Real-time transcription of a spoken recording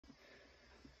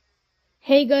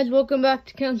Hey guys, welcome back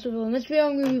to Councilville. In this video,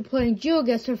 I'm going to be playing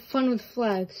geoguessr Fun with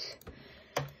Flags.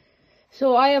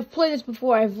 So I have played this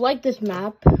before. I've liked this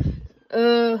map.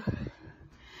 It's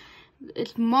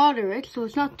moderate, so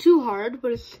it's not too hard,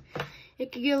 but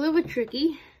it can get a little bit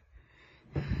tricky.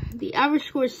 The average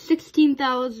score is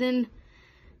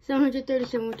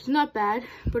 16,737, which is not bad.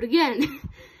 But again,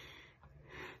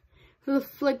 for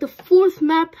the fourth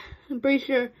map, I'm pretty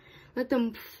sure, like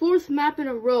the fourth map in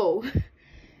a row.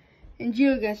 In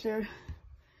geoguessr,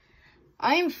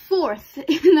 I am fourth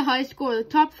in the high score. The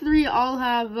top three all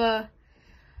have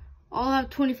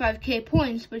 25k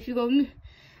points, but if you go,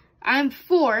 I'm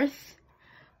fourth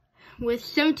with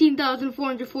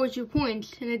 17,442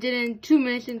 points, and I did it in 2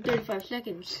 minutes and 35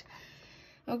 seconds.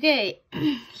 Okay,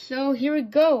 so here we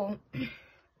go.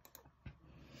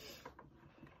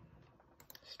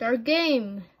 Start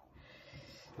game.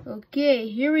 Okay,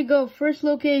 here we go. First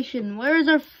location. Where is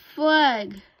our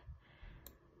flag?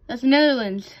 That's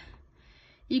Netherlands.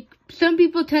 Some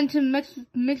people tend to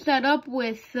mix that up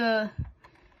with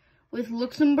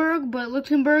Luxembourg, but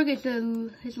Luxembourg is a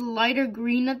lighter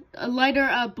green, a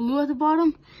lighter blue at the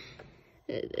bottom.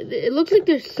 It looks like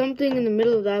there's something in the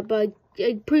middle of that, but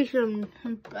I'm pretty sure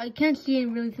I can't see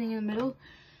anything in the middle.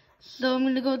 So I'm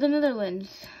gonna go with the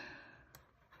Netherlands.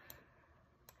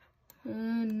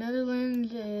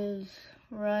 Netherlands is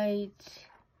right.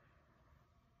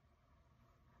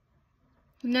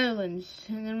 Netherlands,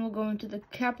 and then we'll go into the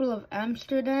capital of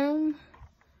Amsterdam.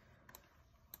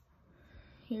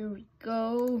 Here we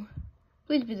go.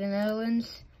 Please be the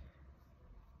Netherlands.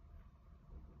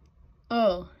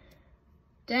 Oh,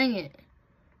 dang it.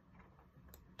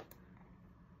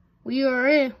 We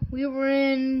were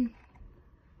in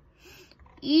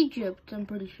Egypt, I'm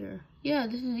pretty sure. Yeah,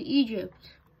 this is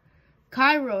Egypt.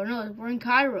 Cairo, no, we're in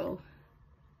Cairo.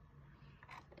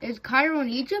 Is Cairo in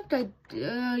Egypt?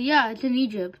 Yeah, it's in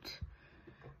Egypt.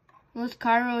 Unless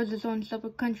Cairo is its own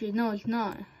separate country. No, it's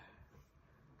not.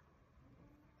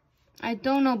 I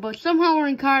don't know, but somehow we're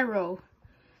in Cairo.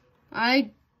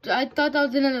 I thought that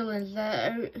was the Netherlands.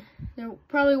 There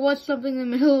probably was something in the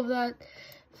middle of that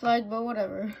flag, but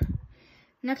whatever.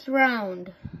 Next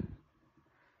round.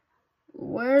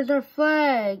 Where's our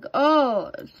flag?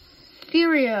 Oh,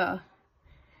 Syria.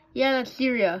 Yeah, that's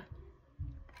Syria.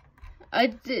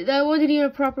 That wasn't even a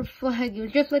proper flag. It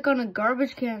was just like on a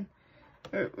garbage can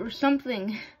or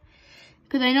something.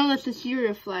 Because I know that's the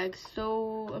Syria flag.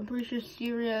 So I'm pretty sure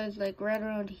Syria is like right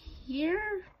around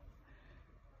here.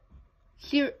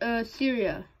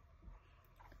 Syria.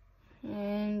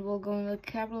 And we'll go in the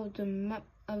capital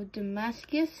of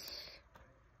Damascus.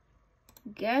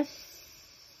 Guess.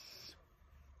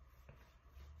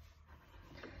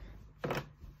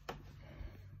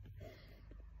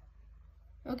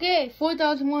 Okay,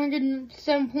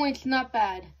 4,107 points, not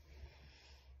bad.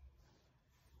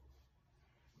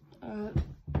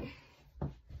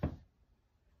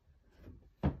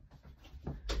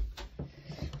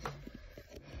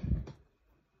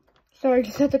 Sorry,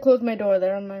 just had to close my door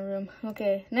there in my room.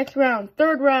 Okay, next round,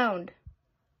 third round.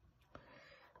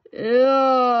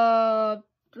 I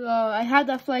have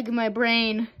that flag in my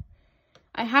brain.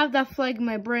 I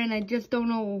just don't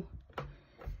know.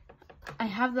 I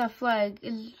have that flag.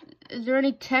 Is there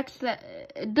any text that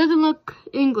it doesn't look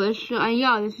English?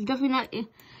 Yeah, this is definitely not. It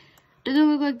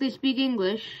doesn't look like they speak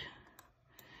English.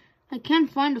 I can't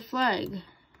find a flag.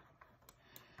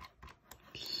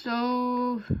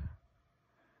 So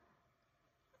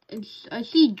I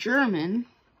see German.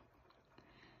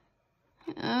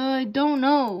 I don't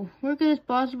know. Where could this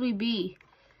possibly be?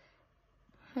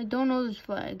 I don't know this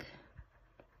flag.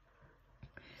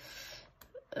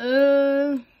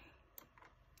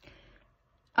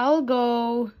 I'll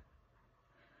go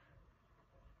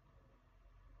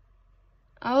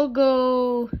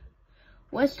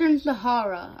Western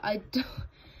Sahara.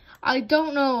 I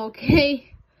don't know,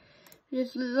 okay?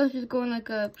 Let's just go in like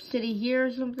a city here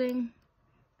or something.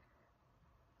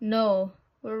 No,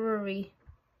 where were we?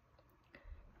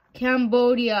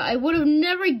 Cambodia. I would have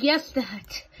never guessed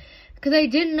that. Because I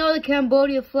didn't know the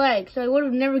Cambodia flag, so I would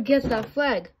have never guessed that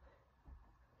flag.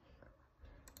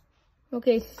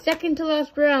 Okay, second to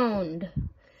last round.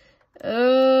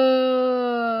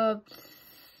 So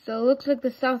it looks like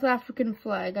the South African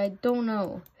flag. I don't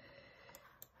know.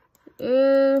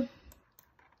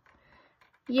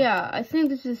 Yeah, I think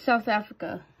this is South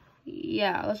Africa.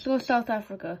 Yeah, let's go South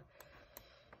Africa.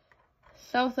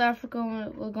 South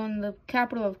Africa, we'll go in the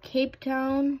capital of Cape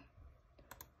Town.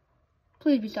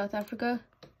 Please be South Africa.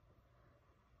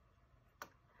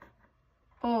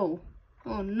 Oh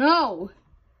no!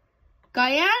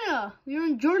 Guyana! We were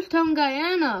in Georgetown,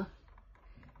 Guyana.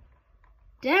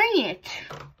 Dang it.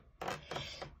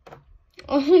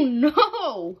 Oh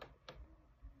no.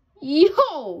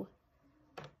 Yo.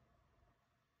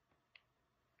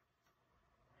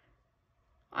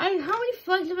 How many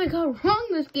flags have I got wrong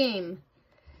this game?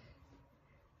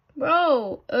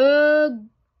 Bro,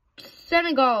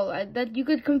 Senegal. That you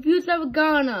could confuse that with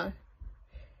Ghana.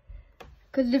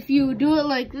 Because if you do it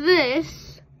like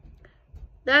this,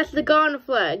 that's the Ghana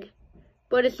flag.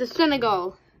 But it's the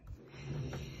Senegal.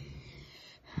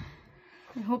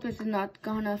 I hope this is not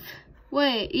Ghana.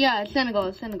 Wait, yeah, it's Senegal,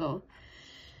 it's Senegal.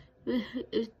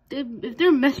 If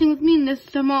they're messing with me and this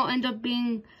somehow ends up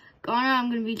being Ghana, I'm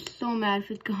gonna be so mad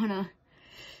if it's Ghana.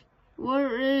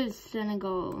 Where is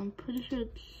Senegal? I'm pretty sure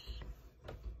it's...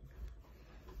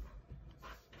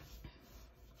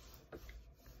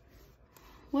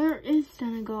 Where is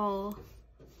Senegal?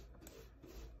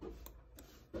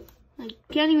 I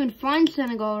can't even find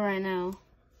Senegal right now.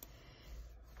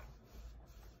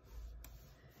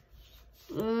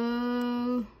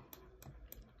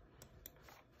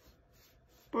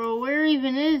 Bro, where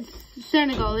even is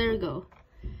Senegal? There we go.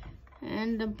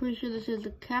 And I'm pretty sure this is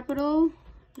the capital.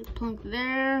 Just plunk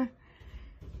there.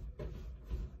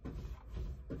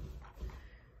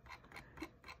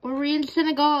 Were we in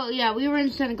Senegal? Yeah, we were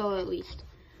in Senegal at least.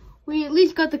 We at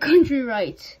least got the country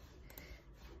right.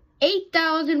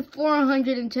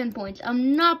 8,410 points.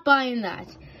 I'm not buying that.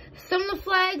 Some of the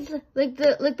flags, like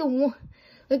the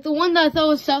one that I thought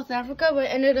was South Africa, but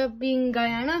ended up being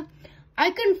Guyana,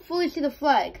 I couldn't fully see the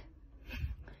flag.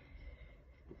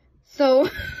 So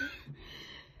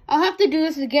I'll have to do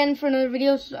this again for another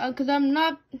video, because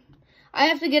I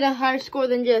have to get a higher score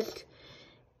than just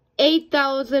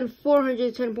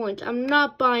 8,410 points. I'm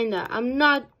not buying that. I'm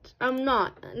not.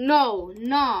 No,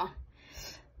 nah.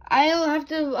 I'll have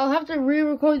to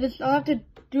re-record this. I'll have to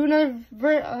do another.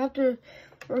 I'll have to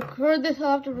record this.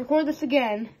 I'll have to record this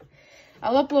again.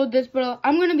 I'll upload this, but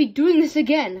I'm gonna be doing this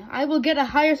again. I will get a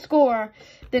higher score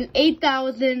than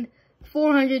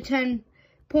 8,410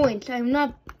 points. I'm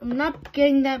not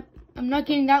getting that. I'm not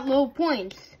getting that low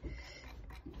points.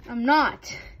 I'm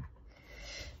not.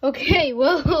 Okay,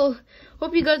 well,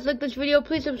 hope you guys liked this video.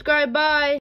 Please subscribe. Bye.